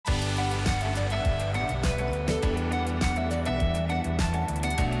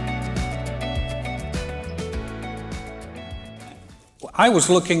I was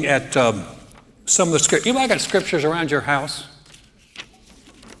looking at some of the scriptures. Anybody got scriptures around your house?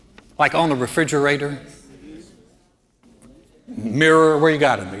 Like on the refrigerator? Mirror, where you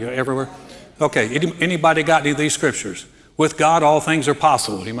got them? Everywhere? Okay, anybody got any of these scriptures? With God, all things are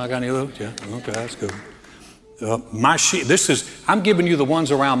possible. Anybody got any of those? Yeah, okay, that's good. My sheep, I'm giving you the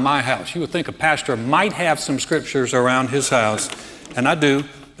ones around my house. You would think a pastor might have some scriptures around his house, and I do.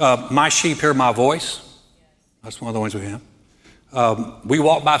 My sheep hear my voice. That's one of the ones we have. We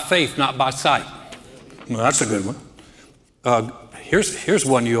walk by faith, not by sight. Well, that's a good one. Here's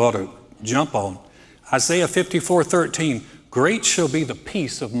one you ought to jump on. Isaiah 54:13. Great shall be the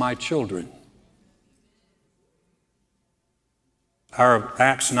peace of my children. Our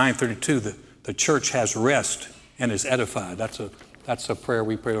Acts 9:32. The church has rest and is edified. That's a prayer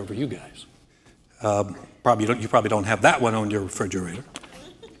we pray over you guys. You probably don't have that one on your refrigerator.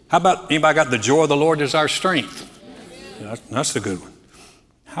 How about anybody got the joy of the Lord is our strength? That's a good one.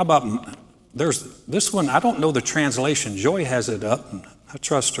 How about there's this one? I don't know the translation. Joy has it up. And I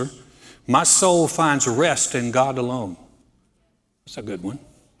trust her. My soul finds rest in God alone. That's a good one.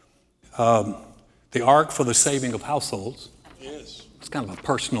 The ark for the saving of households. Yes. It's kind of a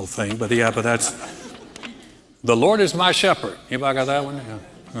personal thing, but that's the Lord is my shepherd. Anybody got that one?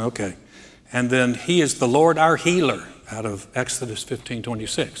 Yeah. Okay. And then he is the Lord our healer out of Exodus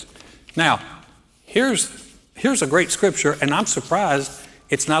 15:26. Now, here's a great scripture, and I'm surprised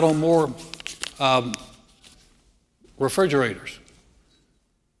it's not on more refrigerators.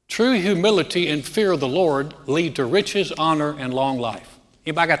 True humility and fear of the Lord lead to riches, honor, and long life.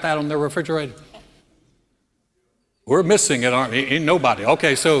 Anybody got that on their refrigerator? We're missing it, aren't we? Ain't nobody.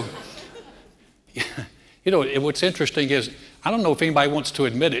 Okay, so, what's interesting is, I don't know if anybody wants to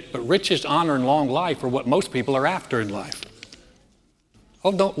admit it, but riches, honor, and long life are what most people are after in life.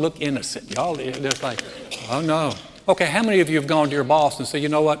 Oh, don't look innocent. Y'all just like, oh no. Okay, how many of you have gone to your boss and said, you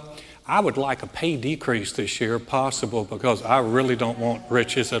know what? I would like a pay decrease this year, possible, because I really don't want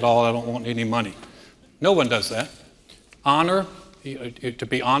riches at all. I don't want any money. No one does that. Honor, to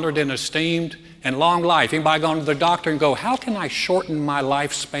be honored and esteemed, and long life. Anybody gone to the doctor and go, how can I shorten my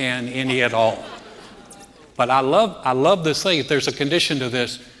lifespan any at all? But I love to say there's a condition to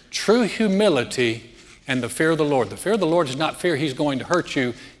this. True humility and the fear of the Lord. The fear of the Lord is not fear he's going to hurt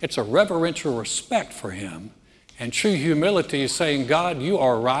you. It's a reverential respect for him. And true humility is saying, God, you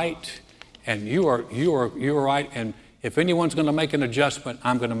are right, and you are right, and if anyone's going to make an adjustment,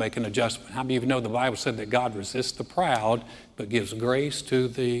 I'm going to make an adjustment. How many of you know the Bible said that God resists the proud, but gives grace to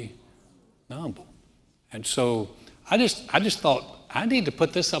the humble? And so I just thought, I need to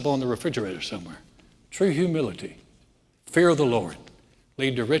put this up on the refrigerator somewhere. True humility, fear of the Lord,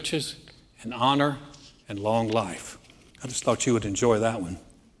 lead to riches and honor and long life. I just thought you would enjoy that one.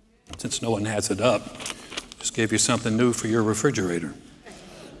 Since no one has it up, just gave you something new for your refrigerator.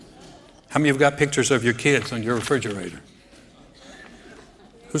 How many of you have got pictures of your kids on your refrigerator?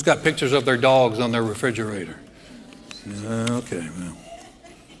 Who's got pictures of their dogs on their refrigerator? Okay,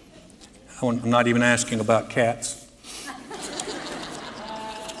 well, I'm not even asking about cats.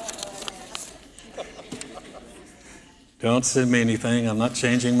 Don't send me anything. I'm not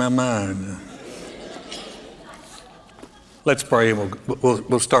changing my mind. Let's pray and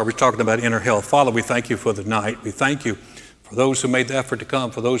we'll start. We're talking about inner health. Father, we thank you for the night. We thank you for those who made the effort to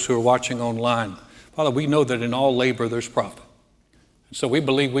come, for those who are watching online. Father, we know that in all labor there's profit. And so we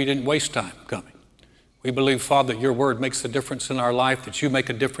believe we didn't waste time coming. We believe, Father, that your word makes a difference in our life, that you make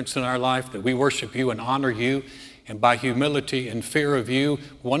a difference in our life, that we worship you and honor you. And by humility and fear of you,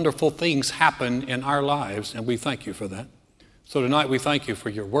 wonderful things happen in our lives, and we thank you for that. So tonight we thank you for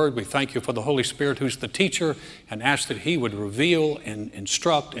your word. We thank you for the Holy Spirit who's the teacher, and ask that he would reveal and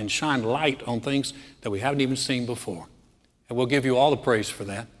instruct and shine light on things that we haven't even seen before. And we'll give you all the praise for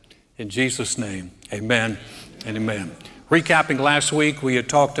that. In Jesus' name, amen and amen. Recapping last week, we had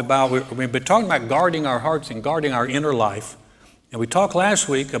talked about, we've been talking about guarding our hearts and guarding our inner life. And we talked last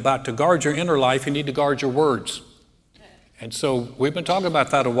week about to guard your inner life, you need to guard your words. And so we've been talking about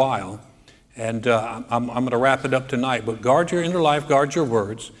that a while. And I'm going to wrap it up tonight. But guard your inner life, guard your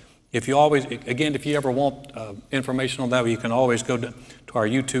words. If you ever want information on that, you can always go to our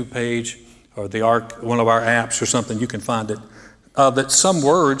YouTube page or one of our apps or something. You can find it. That some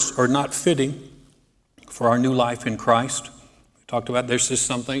words are not fitting for our new life in Christ. We talked about there's just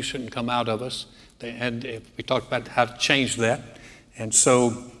some things shouldn't come out of us. And we talked about how to change that. And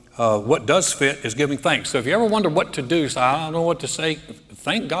so what does fit is giving thanks. So if you ever wonder what to do, so I don't know what to say,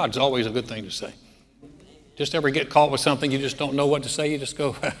 thank God's always a good thing to say. Just ever get caught with something you just don't know what to say, you just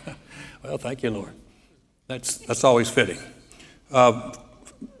go, well, thank you, Lord. That's always fitting.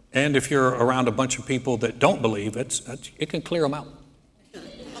 And if you're around a bunch of people that don't believe, it can clear them out.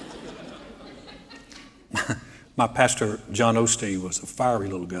 My pastor, John Osteen, was a fiery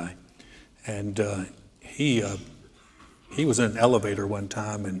little guy. And he was in an elevator one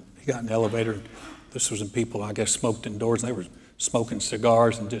time, and he got in an elevator. This was when people, I guess, smoked indoors, and they were smoking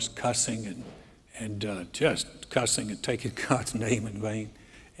cigars and just cussing and just cussing and taking God's name in vain.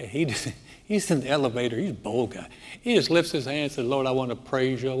 And he's in the elevator. He's a bold guy. He just lifts his hand and says, Lord, I want to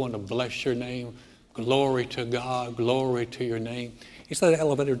praise you. I want to bless your name. Glory to God. Glory to your name. He said the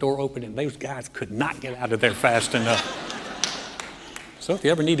elevator door opened, and those guys could not get out of there fast enough. So if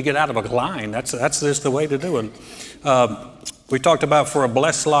you ever need to get out of a line, that's just the way to do it. We talked about for a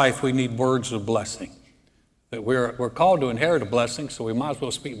blessed life, we need words of blessing. That we're called to inherit a blessing, so we might as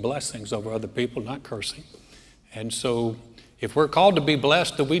well speak blessings over other people, not cursing. And so if we're called to be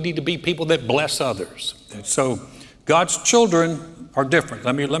blessed, then we need to be people that bless others. And so God's children are different.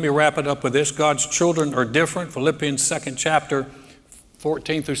 Let me wrap it up with this. God's children are different. Philippians 2nd chapter,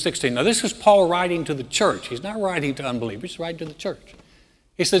 14 through 16. Now this is Paul writing to the church. He's not writing to unbelievers, he's writing to the church.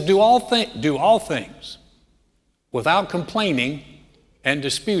 He says, do all things without complaining and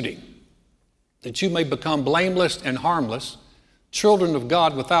disputing, that you may become blameless and harmless, children of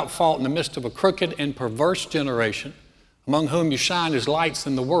God without fault in the midst of a crooked and perverse generation, among whom you shine as lights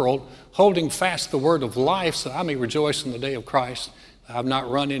in the world, holding fast the word of life, so I may rejoice in the day of Christ. I have not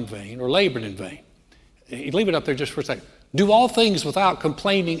run in vain or labored in vain. You leave it up there just for a second. Do all things without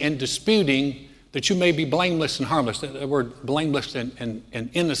complaining and disputing, that you may be blameless and harmless. The word blameless and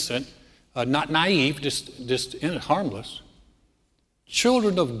innocent, not naive, just harmless.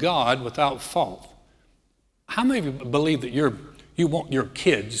 Children of God without fault. How many of you believe that you want your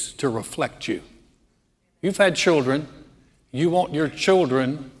kids to reflect you? You've had children. You want your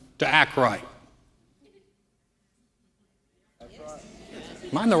children to act right.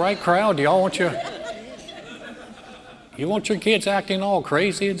 Am I in the right crowd? Do y'all want you want your kids acting all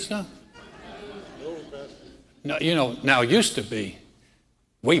crazy and stuff? No, now it used to be,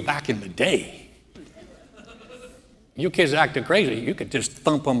 way back in the day, your kids acted crazy, you could just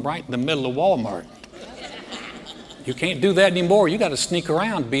thump them right in the middle of Walmart. You can't do that anymore. You got to sneak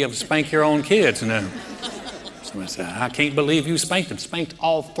around to be able to spank your own kids now. Somebody said, I can't believe you spanked them. Spanked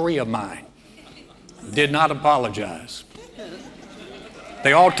all 3 of mine. Did not apologize.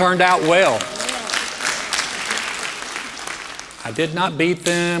 They all turned out well. I did not beat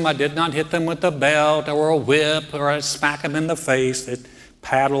them. I did not hit them with a belt or a whip or I smack them in the face. They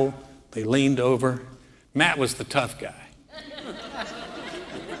paddled. They leaned over. Matt was the tough guy.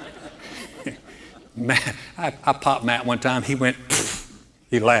 Matt, I popped Matt one time. He went, pfft.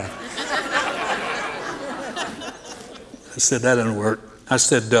 He laughed. I said, that didn't work. I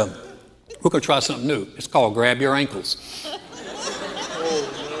said, we're going to try something new. It's called grab your ankles.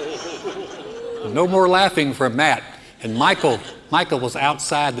 No more laughing from Matt. And Michael was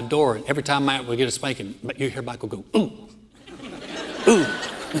outside the door, and every time Matt would get a spanking, you hear Michael go, ooh, ooh.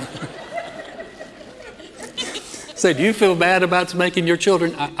 Say, do you feel bad about spanking your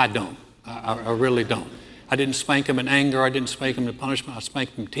children? I don't. I really don't. I didn't spank them in anger. I didn't spank them in punishment. I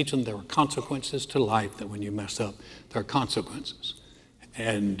spanked them to teach them there are consequences to life, that when you mess up, there are consequences.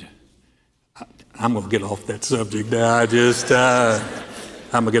 And I'm going to get off that subject now.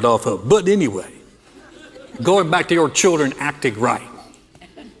 I'm going to get off of it. But anyway, going back to your children acting right.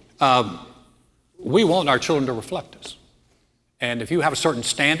 We want our children to reflect us. And if you have a certain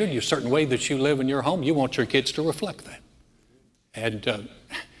standard, a certain way that you live in your home, you want your kids to reflect that. And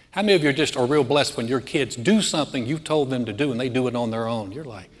how many of you are real blessed when your kids do something you told them to do and they do it on their own? You're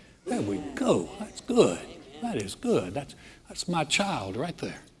like, there we go. That's good. That is good. That's my child right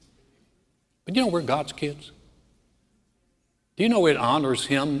there. But you know we're God's kids? Do you know it honors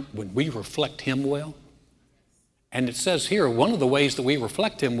Him when we reflect Him well? And it says here, one of the ways that we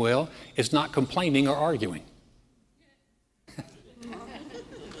reflect Him well is not complaining or arguing.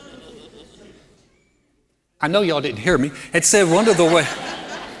 I know y'all didn't hear me. It said one of the ways.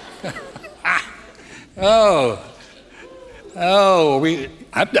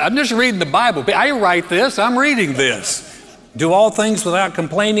 I'm just reading the Bible. I write this. I'm reading this. Do all things without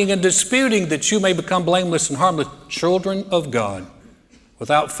complaining and disputing, that you may become blameless and harmless, children of God,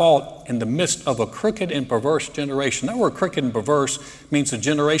 without fault in the midst of a crooked and perverse generation. That word crooked and perverse means a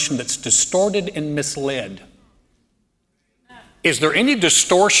generation that's distorted and misled. Is there any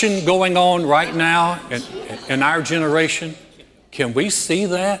distortion going on right now in our generation? Can we see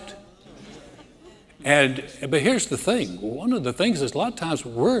that? But here's the thing. One of the things is a lot of times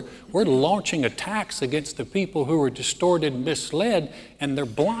we're launching attacks against the people who are distorted and misled, and they're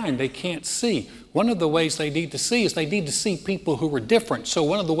blind. They can't see. One of the ways they need to see is they need to see people who are different. So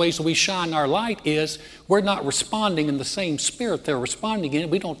one of the ways we shine our light is we're not responding in the same spirit they're responding in.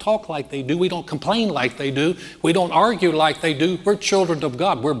 We don't talk like they do. We don't complain like they do. We don't argue like they do. We're children of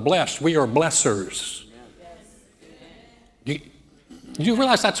God. We're blessed. We are blessers. Do you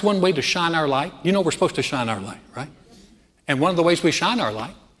realize that's one way to shine our light? You know we're supposed to shine our light, right? And one of the ways we shine our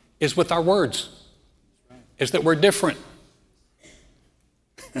light is with our words, is that we're different.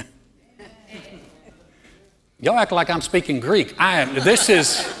 Y'all act like I'm speaking Greek.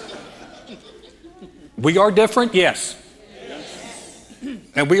 We are different, yes.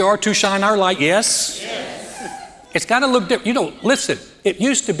 And we are to shine our light, yes. It's got to look different. You know, listen, it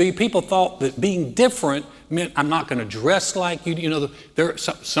used to be people thought that being different meant I'm not going to dress like you. You know, there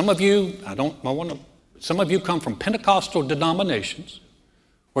some of you, some of you come from Pentecostal denominations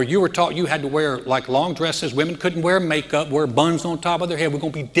where you were taught you had to wear like long dresses. Women couldn't wear makeup, wear buns on top of their head. We're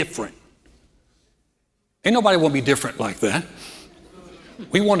going to be different. Ain't nobody want to be different like that.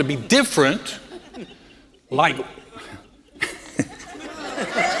 We want to be different like...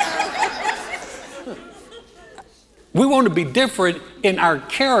 We want to be different in our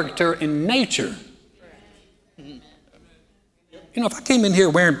character and nature. You know, if I came in here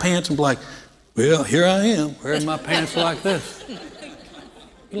wearing pants and be like, well, here I am, wearing my pants like this.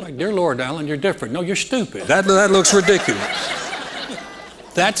 You're like, dear Lord, Alan, you're different. No, you're stupid. That looks ridiculous.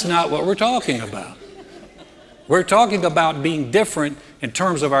 That's not what we're talking about. We're talking about being different in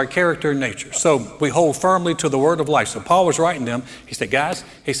terms of our character and nature. So we hold firmly to the word of life. So Paul was writing them. He said, guys,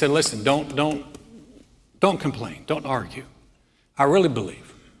 he said, listen, don't complain. Don't argue. I really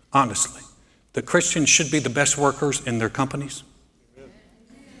believe, honestly, that Christians should be the best workers in their companies.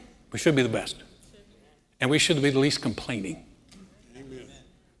 We should be the best. And we should be the least complaining.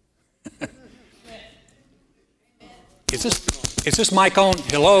 Is this mic on?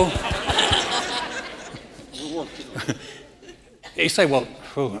 Hello? You say, well,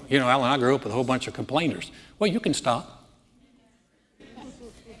 you know, Alan, I grew up with a whole bunch of complainers. Well, you can stop.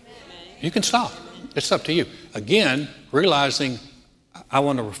 You can stop. It's up to you. Again, realizing I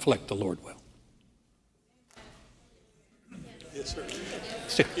want to reflect the Lord well. Yes, sir.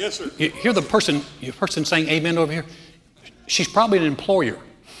 See, Yes, sir. You hear the person saying amen over here? She's probably an employer.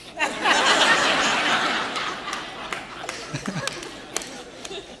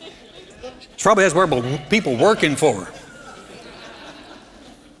 She probably has people working for her.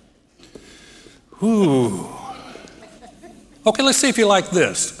 Ooh. Okay, let's see if you like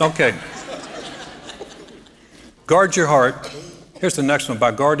this. Okay. Guard your heart. Here's the next one,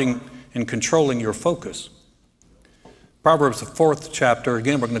 by guarding and controlling your focus. Proverbs, the 4th chapter,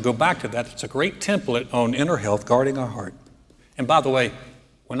 again, we're going to go back to that. It's a great template on inner health, guarding our heart. And by the way,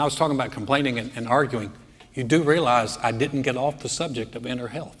 when I was talking about complaining and arguing, you do realize I didn't get off the subject of inner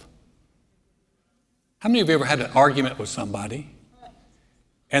health. How many of you ever had an argument with somebody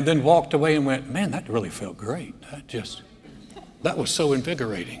and then walked away and went, man, that really felt great. That was so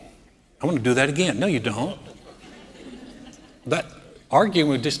invigorating. I want to do that again. No, you don't. That arguing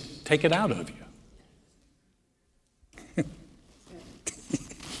would just take it out of you.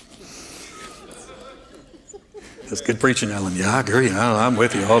 That's good preaching, Alan. Yeah, I agree. I'm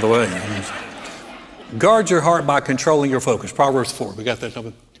with you all the way. Guard your heart by controlling your focus. Proverbs 4. We got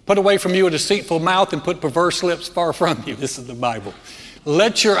that. Put away from you a deceitful mouth and put perverse lips far from you. This is the Bible.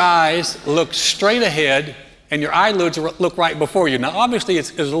 Let your eyes look straight ahead and your eyelids look right before you. Now, obviously,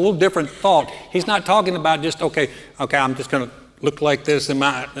 it's a little different thought. He's not talking about just, okay, I'm just going to look like this. He's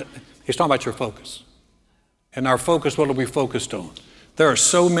talking about your focus. And our focus, what are we focused on? There are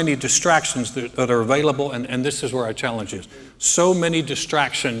so many distractions that are available, and this is where our challenge is. So many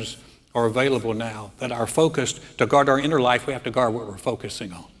distractions are available now that our focus, to guard our inner life, we have to guard what we're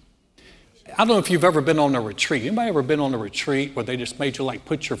focusing on. I don't know if you've ever been on a retreat. Anybody ever been on a retreat where they just made you like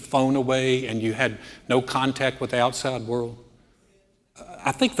put your phone away and you had no contact with the outside world?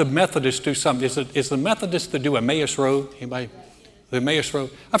 I think the Methodists do something. Is the Methodists to do Emmaus Road? Anybody? The Emmaus Road.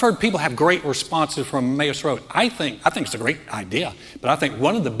 I've heard people have great responses from Emmaus Road. I think it's a great idea, but I think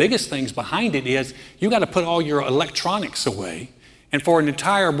one of the biggest things behind it is you got to put all your electronics away, and for an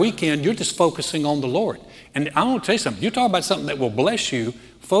entire weekend, you're just focusing on the Lord. And I want to tell you something. You talk about something that will bless you.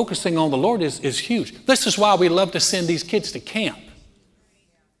 Focusing on the Lord is huge. This is why we love to send these kids to camp.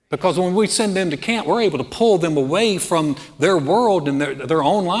 Because when we send them to camp, we're able to pull them away from their world and their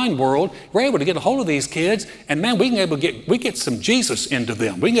online world. We're able to get a hold of these kids, and man, we get some Jesus into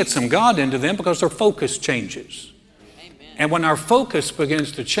them. We can get some God into them because their focus changes. Amen. And when our focus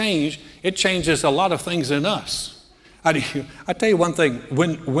begins to change, it changes a lot of things in us. I tell you one thing,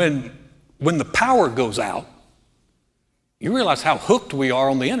 when the power goes out, you realize how hooked we are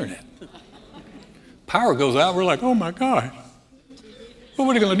on the internet. Power goes out, we're like, oh my God, what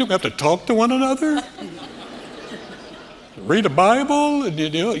are we going to do? We have to talk to one another? Read a Bible?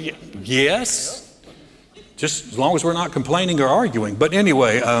 Yes. Just as long as we're not complaining or arguing. But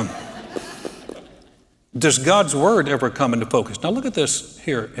anyway, does God's word ever come into focus? Now look at this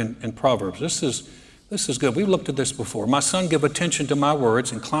here in Proverbs. This is good. We've looked at this before. My son, give attention to my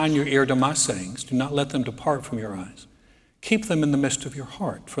words, incline your ear to my sayings. Do not let them depart from your eyes. Keep them in the midst of your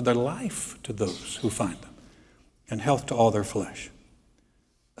heart, for their life to those who find them, and health to all their flesh.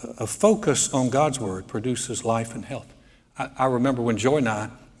 A focus on God's word produces life and health. I remember when Joy and I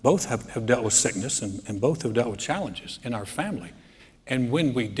both have dealt with sickness and both have dealt with challenges in our family. And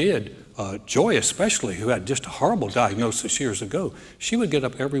when we did, Joy especially, who had just a horrible diagnosis years ago, she would get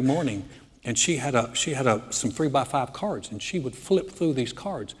up every morning and she had some 3x5 cards, and she would flip through these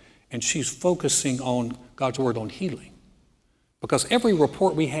cards, and she's focusing on God's word on healing. Because every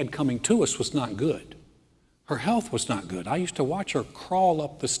report we had coming to us was not good. Her health was not good. I used to watch her crawl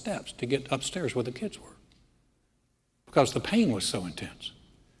up the steps to get upstairs where the kids were because the pain was so intense.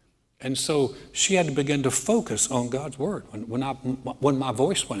 And so she had to begin to focus on God's word. When my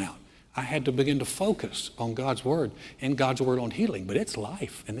voice went out, I had to begin to focus on God's word and God's word on healing. But it's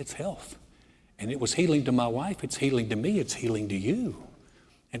life and it's health. And it was healing to my wife. It's healing to me. It's healing to you.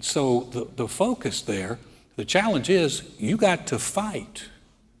 And so the focus there, the challenge is you got to fight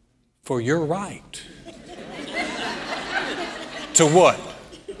for your right. To what?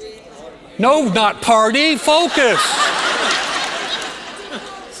 No, not party, focus.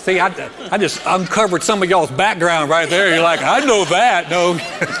 See, I just uncovered some of y'all's background right there. You're like, I know that. No.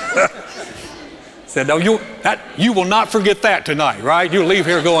 Said, no, you will not forget that tonight, right? You'll leave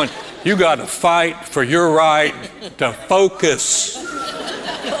here going, you got to fight for your right to focus.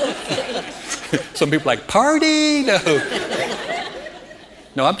 Some people like, party? No.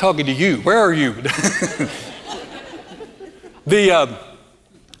 No, I'm talking to you. Where are you?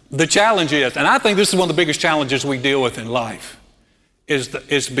 The challenge is, and I think this is one of the biggest challenges we deal with in life,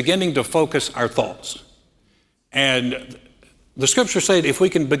 is beginning to focus our thoughts. And the scripture said if we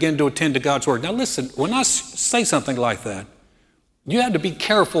can begin to attend to God's word. Now listen, when I say something like that, you have to be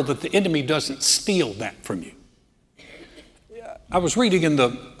careful that the enemy doesn't steal that from you. I was reading in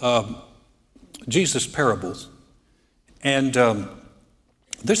the Jesus parables, and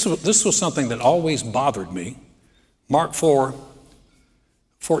this was something that always bothered me. Mark 4,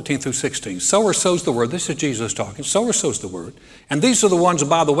 14 through 16. Sower sows the word. This is Jesus talking. Sower sows the word. And these are the ones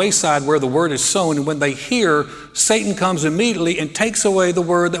by the wayside where the word is sown. And when they hear, Satan comes immediately and takes away the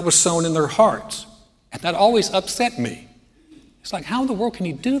word that was sown in their hearts. And that always upset me. It's like, how in the world can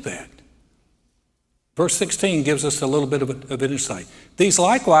he do that? Verse 16 gives us a little bit of an insight. These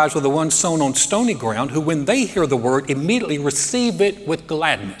likewise are the ones sown on stony ground, who when they hear the word immediately receive it with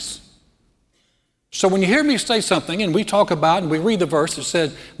gladness. So when you hear me say something and we talk about and we read the verse that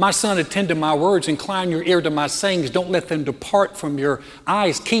says, my son, attend to my words, incline your ear to my sayings, don't let them depart from your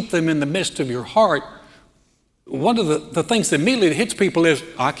eyes, keep them in the midst of your heart. One of the things that immediately hits people is,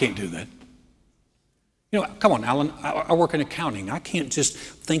 oh, I can't do that. You know, come on, Alan, I work in accounting. I can't just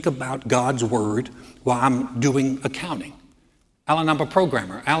think about God's word while I'm doing accounting. Alan, I'm a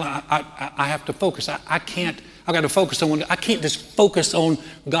programmer. Alan, I have to focus. I've got to focus on, I can't just focus on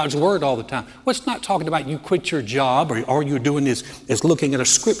God's word all the time. Well, it's not talking about you quit your job or all you're doing is looking at a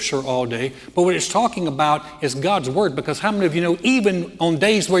scripture all day. But what it's talking about is God's word, because how many of you know, even on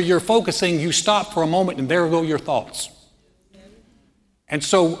days where you're focusing, you stop for a moment and there go your thoughts. And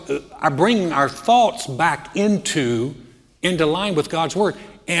so I bring our thoughts back into line with God's word,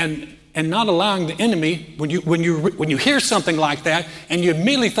 and not allowing the enemy, when you hear something like that and you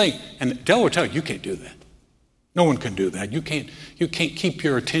immediately think, and the devil will tell you, you can't do that. No one can do that. You can't keep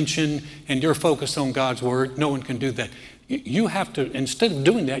your attention and your focus on God's word. No one can do that. You have to, instead of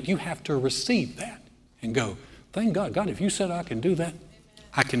doing that, you have to receive that and go, thank God. God, if you said I can do that,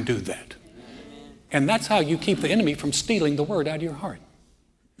 I can do that. And that's how you keep the enemy from stealing the word out of your heart.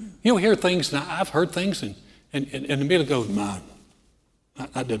 You'll hear things, and I've heard things, and immediately go, man,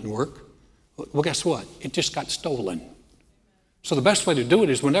 that didn't work. Well, guess what? It just got stolen. So the best way to do it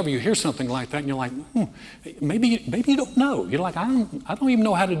is whenever you hear something like that and you're like, maybe you don't know. You're like, I don't even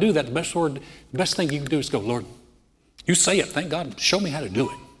know how to do that. The best thing you can do is go, Lord, you say it. Thank God. Show me how to do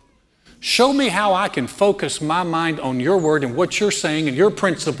it. Show me how I can focus my mind on your word and what you're saying and your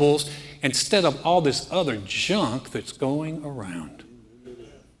principles instead of all this other junk that's going around.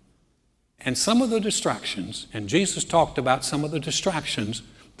 And some of the distractions, and Jesus talked about some of the distractions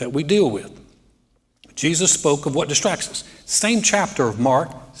that we deal with. Jesus spoke of what distracts us. Same chapter of Mark,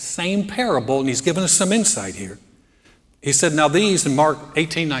 same parable, and he's given us some insight here. He said, now these, in Mark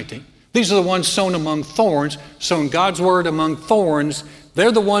 18:19, these are the ones sown among thorns, sown God's word among thorns.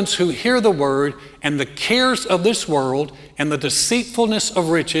 They're the ones who hear the word, and the cares of this world and the deceitfulness of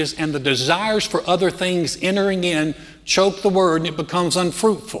riches and the desires for other things entering in choke the word, and it becomes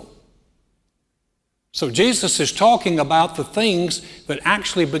unfruitful. So Jesus is talking about the things that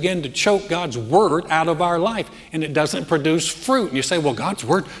actually begin to choke God's word out of our life, and it doesn't produce fruit. And you say, well, God's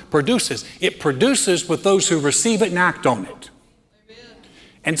word produces. It produces with those who receive it and act on it.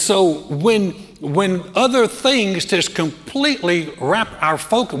 And so when other things just completely wrap our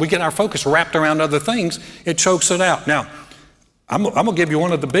focus, we get our focus wrapped around other things, it chokes it out. Now, I'm going to give you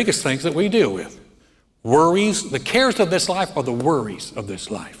one of the biggest things that we deal with. Worries, the cares of this life are the worries of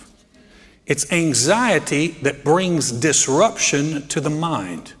this life. It's anxiety that brings disruption to the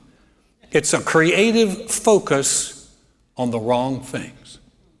mind. It's a creative focus on the wrong things.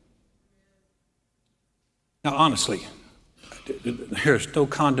 Now, honestly, there's no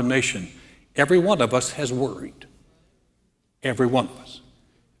condemnation. Every one of us has worried. Every one of us.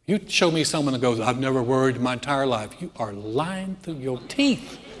 You show me someone that goes, I've never worried in my entire life. You are lying through your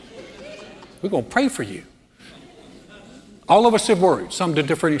teeth. We're going to pray for you. All of us have worried, some to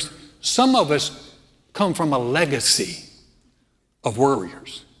different extents. Some of us come from a legacy of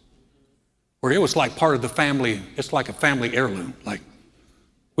worriers, where it was like part of the family, it's like a family heirloom. Like,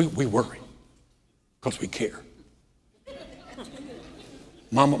 we worry because we care.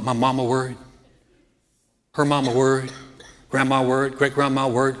 My mama worried. Her mama worried. Grandma worried. Great-grandma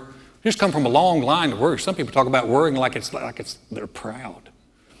worried. We just come from a long line of worry. Some people talk about worrying like they're proud.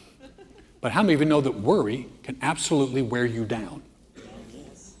 But how many of you know that worry can absolutely wear you down?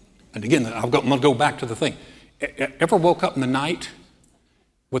 And again, I'm going to go back to the thing. Ever woke up in the night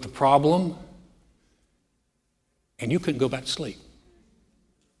with a problem and you couldn't go back to sleep?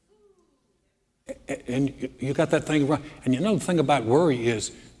 And you got that thing right. And you know the thing about worry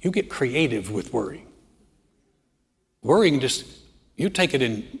is you get creative with worry. Worrying just, you take it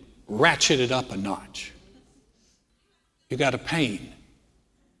and ratchet it up a notch. You got a pain.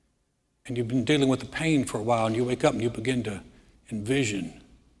 And you've been dealing with the pain for a while, and you wake up and you begin to envision,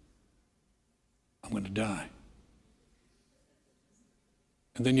 I'm going to die.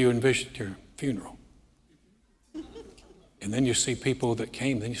 And then you envision your funeral. And then you see people that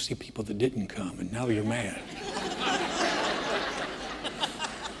came, then you see people that didn't come, and now you're mad.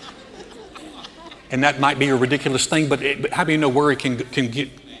 And that might be a ridiculous thing, but how many of you know worry can get,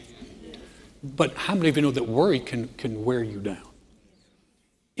 but how many of you know that worry can wear you down?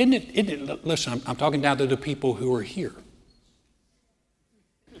 Isn't it, listen, I'm talking down to the people who are here.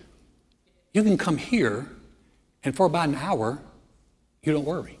 You can come here, and for about an hour, you don't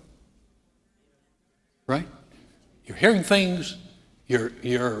worry. Right? You're hearing things,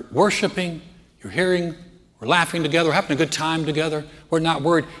 you're worshiping, you're hearing, we're laughing together, we're having a good time together, we're not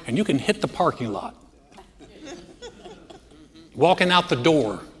worried, and you can hit the parking lot. Walking out the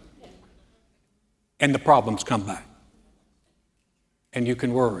door, and the problems come back. And you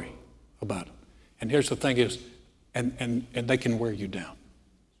can worry about it. And here's the thing is, and they can wear you down.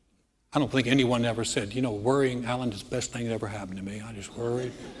 I don't think anyone ever said, you know, worrying, Alan, is the best thing that ever happened to me. I just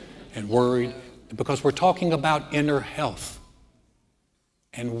worried and worried. Because we're talking about inner health.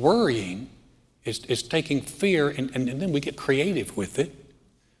 And worrying is taking fear, and then we get creative with it.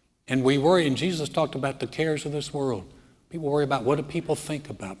 And we worry, and Jesus talked about the cares of this world. People worry about, what do people think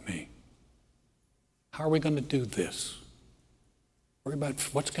about me? How are we going to do this? Worry about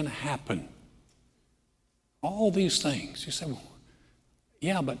what's going to happen. All these things. You say, well,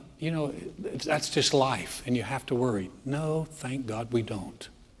 yeah, but, you know, that's just life, and you have to worry. No, thank God we don't.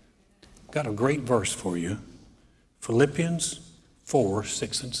 Got a great verse for you. Philippians 4,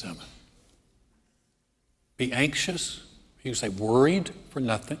 6, and 7. Be anxious, you can say worried for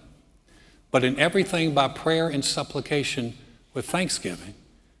nothing, but in everything by prayer and supplication with thanksgiving,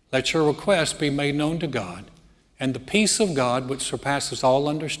 let your requests be made known to God, and the peace of God, which surpasses all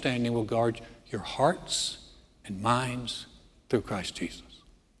understanding, will guard your hearts and minds through Christ Jesus.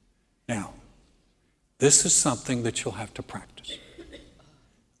 Now, this is something that you'll have to practice.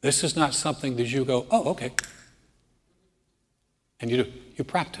 This is not something that you go, oh, okay. And you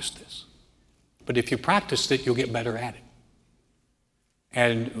practice this. But if you practice it, you'll get better at it.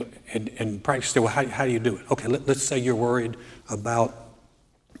 And practice it, well, how do you do it? Okay, let's say you're worried about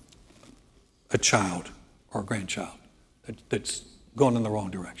a child or a grandchild that's going in the wrong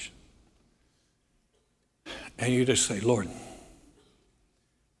direction. And you just say, Lord,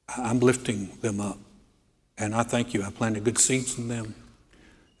 I'm lifting them up. And I thank you. I planted good seeds in them.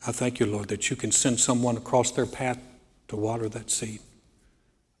 I thank you, Lord, that you can send someone across their path to water that seed.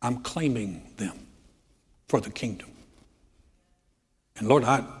 I'm claiming them for the kingdom. And Lord,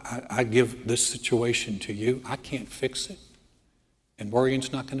 I give this situation to you. I can't fix it, and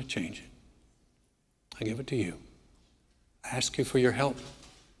worrying's not going to change it. I give it to you. I ask you for your help.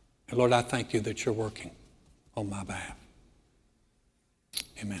 And Lord, I thank you that you're working on my behalf.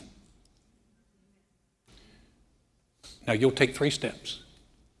 Amen. Now you'll take 3 steps,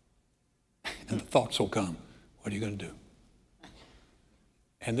 and the thoughts will come. What are you going to do?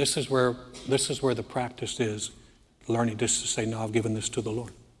 And this is where the practice is, learning just to say, no, I've given this to the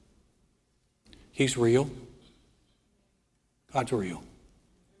Lord. He's real. God's real.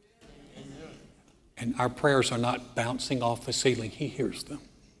 And our prayers are not bouncing off the ceiling. He hears them.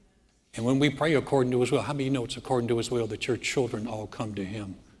 And when we pray according to his will, how many of you know it's according to his will that your children all come to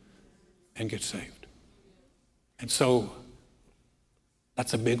him and get saved? And so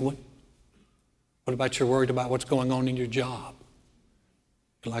that's a big one. What about you're worried about what's going on in your job?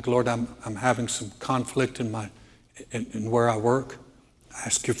 You're like, Lord, I'm having some conflict in where I work. I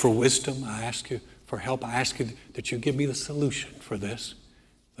ask you for wisdom. I ask you for help. I ask you that you give me the solution for this,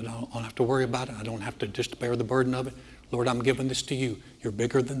 that I don't have to worry about it. I don't have to just bear the burden of it. Lord, I'm giving this to you. You're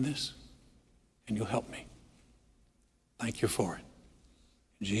bigger than this, and you'll help me. Thank you for it.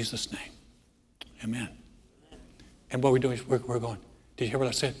 In Jesus' name, amen. And what we're doing is we're going, did you hear what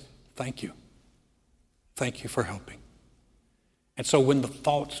I said? Thank you. Thank you for helping. And so when the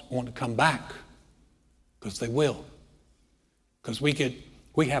thoughts want to come back, because they will, because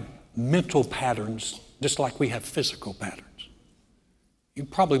we have mental patterns just like we have physical patterns. You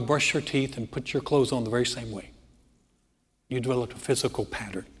probably brush your teeth and put your clothes on the very same way. You develop a physical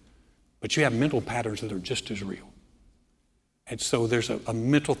pattern, but you have mental patterns that are just as real. And so there's a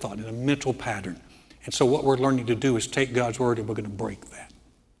mental thought and a mental pattern. And so what we're learning to do is take God's word and we're going to break that.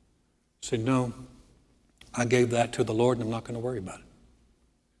 Say, no, I gave that to the Lord and I'm not going to worry about it.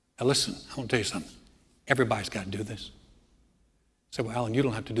 Now listen, I want to tell you something. Everybody's got to do this. Say, well, Alan, you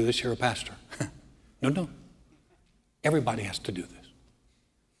don't have to do this. You're a pastor. No. Everybody has to do this.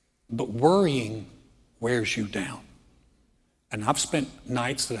 But worrying wears you down. And I've spent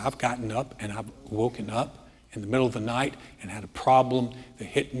nights that I've gotten up and I've woken up in the middle of the night and had a problem that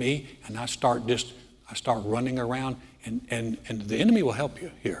hit me, and I start running around, and the enemy will help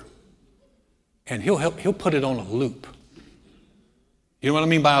you here. And he'll put it on a loop. You know what I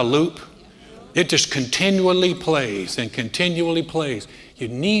mean by a loop? It just continually plays and continually plays. You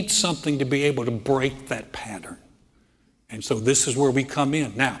need something to be able to break that pattern. And so this is where we come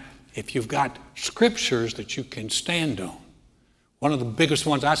in. Now, if you've got scriptures that you can stand on, one of the biggest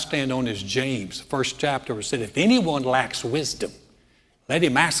ones I stand on is James, the first chapter, where it said, if anyone lacks wisdom, let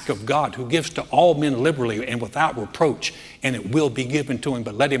him ask of God, who gives to all men liberally and without reproach, and it will be given to him.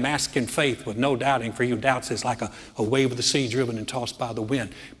 But let him ask in faith with no doubting, for you doubts is like a wave of the sea driven and tossed by the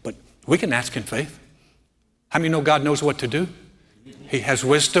wind. But we can ask in faith. How many know God knows what to do? He has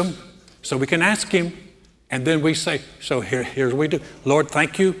wisdom, so we can ask him. And then we say, so here's what we do. Lord,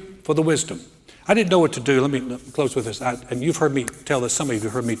 thank you for the wisdom. I didn't know what to do. Let me close with this. And you've heard me tell this. Some of you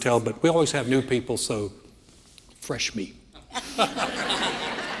have heard me tell, but we always have new people, so fresh meat.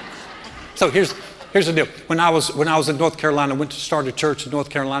 So here's the deal. When I was in North Carolina, I went to start a church in North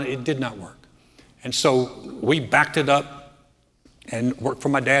Carolina. It did not work. And so we backed it up and worked for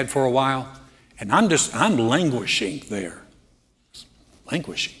my dad for a while. And I'm languishing there.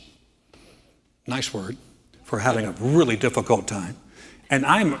 Languishing. Nice word for having a really difficult time. And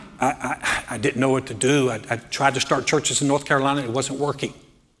I didn't know what to do. I tried to start churches in North Carolina. It wasn't working.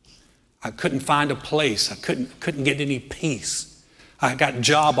 I couldn't find a place. I couldn't get any peace. I got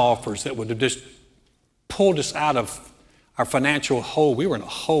job offers that would have just pulled us out of our financial hole. We were in a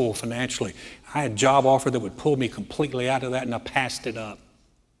hole financially. I had a job offer that would pull me completely out of that, and I passed it up.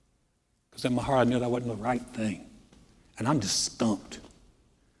 Because in my heart, I knew that wasn't the right thing. And I'm just stumped.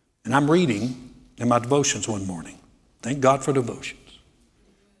 And I'm reading in my devotions one morning. Thank God for devotions.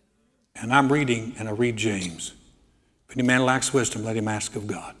 And I'm reading, and I read James. If any man lacks wisdom, let him ask of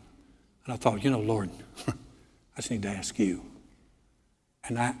God. And I thought, Lord, I just need to ask you.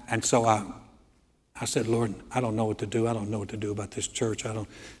 And so I said, Lord, I don't know what to do. I don't know what to do about this church.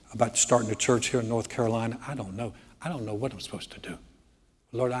 About starting a church here in North Carolina. I don't know. I don't know what I'm supposed to do.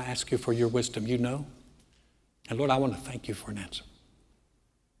 Lord, I ask you for your wisdom. You know. And Lord, I want to thank you for an answer.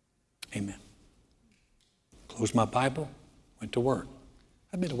 Amen. Closed my Bible, went to work.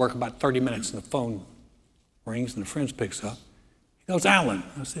 I've been to work about 30 minutes and the phone rings and the friend picks up. He goes, Alan.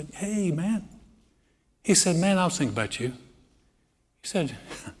 I said, hey, man. He said, man, I was thinking about you. He said,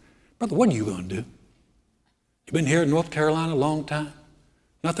 Brother, what are you going to do? You've been here in North Carolina a long time.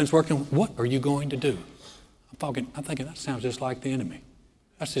 Nothing's working. What are you going to do? I'm thinking that sounds just like the enemy.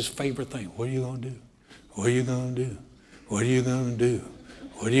 That's his favorite thing. What are you going to do? What are you going to do? What are you going to do?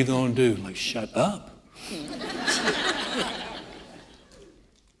 What are you going to do? Like, shut up.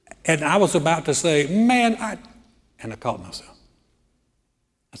 And I was about to say, man, and I caught myself.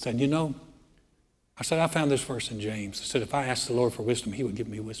 I said, I found this verse in James. I said, if I asked the Lord for wisdom, he would give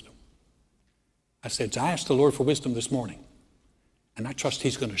me wisdom. I said, I asked the Lord for wisdom this morning, and I trust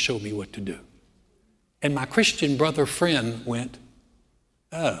he's going to show me what to do. And my Christian brother friend went,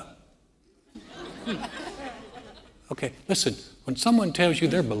 oh. Okay, listen, when someone tells you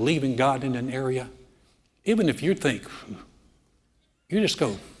they're believing God in an area, even if you think, you just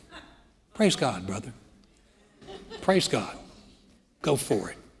go, praise God, brother. Praise God. Go for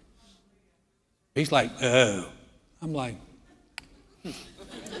it. He's like, oh. I'm like, it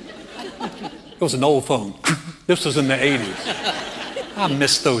was an old phone. This was in the 80s. I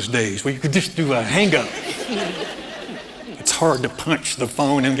miss those days where you could just do a hang up. It's hard to punch the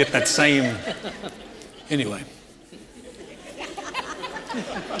phone and get that same. Anyway.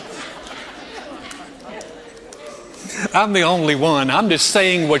 I'm the only one. I'm just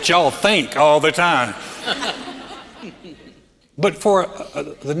saying what y'all think all the time. But for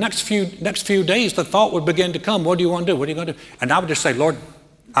the next few days, the thought would begin to come, what do you want to do? What are you going to do? And I would just say, Lord,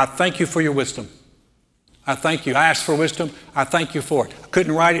 I thank you for your wisdom. I thank you. I asked for wisdom. I thank you for it. I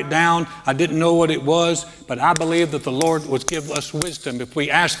couldn't write it down. I didn't know what it was, but I believe that the Lord would give us wisdom. If we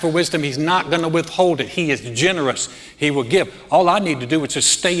ask for wisdom, he's not going to withhold it. He is generous. He will give. All I need to do is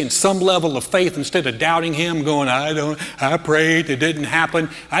just stay in some level of faith instead of doubting him, going, I prayed, it didn't happen.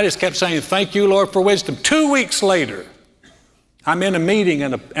 I just kept saying, thank you, Lord, for wisdom. 2 weeks later, I'm in a meeting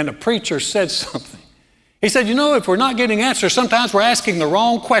and a preacher said something. He said, if we're not getting answers, sometimes we're asking the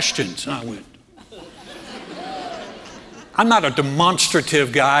wrong questions. And I went, I'm not a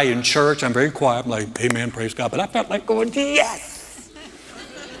demonstrative guy in church. I'm very quiet. I'm like, amen, praise God. But I felt like going, yes.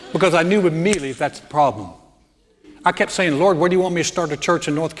 Because I knew immediately that's the problem. I kept saying, Lord, where do you want me to start a church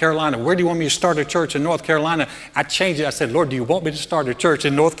in North Carolina? Where do you want me to start a church in North Carolina? I changed it. I said, Lord, do you want me to start a church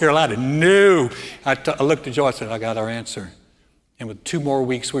in North Carolina? No. I looked at Joe. I said, I got our answer. And with 2 more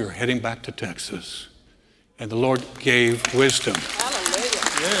weeks, we were heading back to Texas. And the Lord gave wisdom. Hallelujah.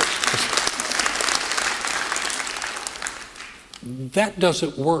 Yes. That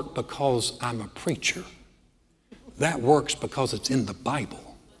doesn't work because I'm a preacher. That works because it's in the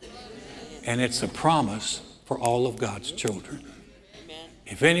Bible. And it's a promise for all of God's children.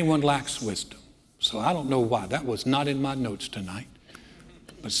 If anyone lacks wisdom. So I don't know why. That was not in my notes tonight.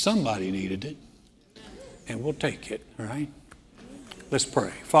 But somebody needed it. And we'll take it, all right? Let's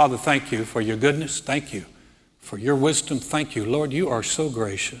pray. Father, thank you for your goodness. Thank you for your wisdom. Thank you, Lord. You are so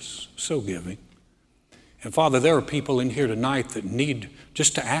gracious, so giving. And Father, there are people in here tonight that need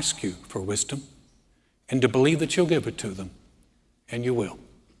just to ask you for wisdom and to believe that you'll give it to them. And you will.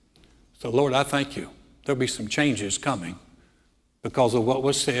 So Lord, I thank you. There'll be some changes coming because of what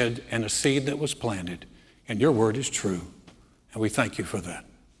was said and a seed that was planted. And your word is true. And we thank you for that.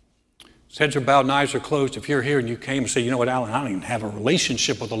 Heads are bowed and eyes are closed. If you're here and you came and say, you know what, Alan, I don't even have a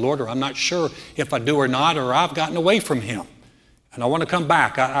relationship with the Lord, or I'm not sure if I do or not, or I've gotten away from him. And I want to come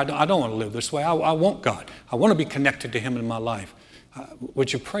back. I don't want to live this way. I want God. I want to be connected to him in my life.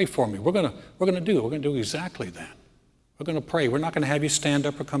 Would you pray for me? We're going to do exactly that. We're going to pray. We're not going to have you stand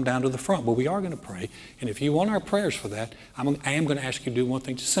up or come down to the front, but we are going to pray. And if you want our prayers for that, I am going to ask you to do one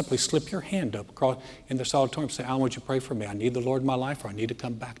thing. Just simply slip your hand up across in this auditorium and say, Alan, would you pray for me? I need the Lord in my life, or I need to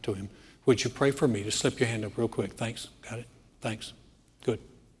come back to him. Would you pray for me? Just slip your hand up real quick. Thanks. Got it? Thanks. Good.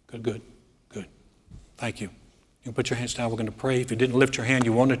 Thank you. You can put your hands down. We're going to pray. If you didn't lift your hand,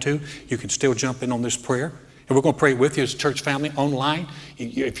 you wanted to, you can still jump in on this prayer. And we're going to pray with you as a church family online.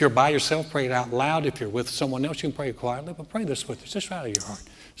 If you're by yourself, pray it out loud. If you're with someone else, you can pray it quietly. But pray this with us, just out of your heart.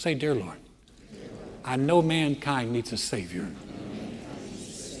 Say, Dear Lord, I know mankind needs a Savior.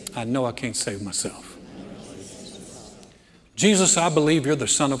 I know I can't save myself. Jesus, I believe you're the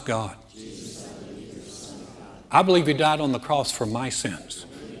Son of God. I believe you died on the cross for my sins.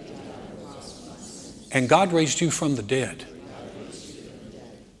 And God raised you from the dead.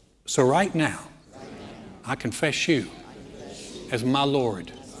 So right now, I confess you as my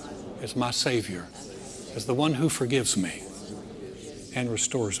Lord, as my Savior, as the one who forgives me and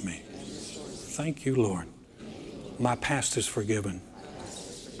restores me. Thank you, Lord. My past is forgiven.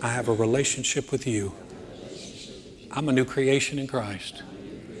 I have a relationship with you. I'm a new creation in Christ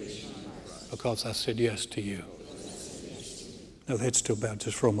because I said yes to you. Now, heads still bowed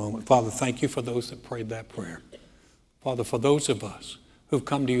just for a moment. Father, thank you for those that prayed that prayer. Father, for those of us who've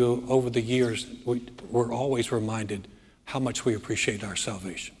come to you over the years, we're always reminded how much we appreciate our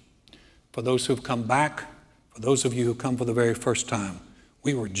salvation. For those who've come back, for those of you who come for the very first time,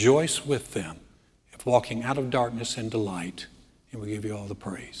 we rejoice with them, walking out of darkness into light, and we give you all the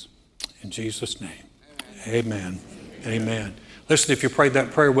praise. In Jesus' name, amen. Amen. Listen, if you prayed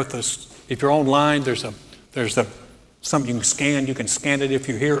that prayer with us, if you're online, there's something you can scan. You can scan it if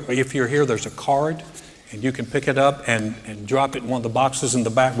you're here. If you're here, there's a card, and you can pick it up and drop it in one of the boxes in the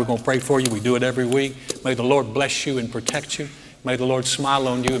back. We're going to pray for you. We do it every week. May the Lord bless you and protect you. May the Lord smile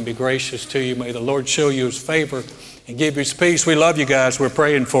on you and be gracious to you. May the Lord show you His favor and give you His peace. We love you guys. We're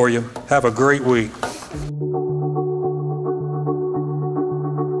praying for you. Have a great week.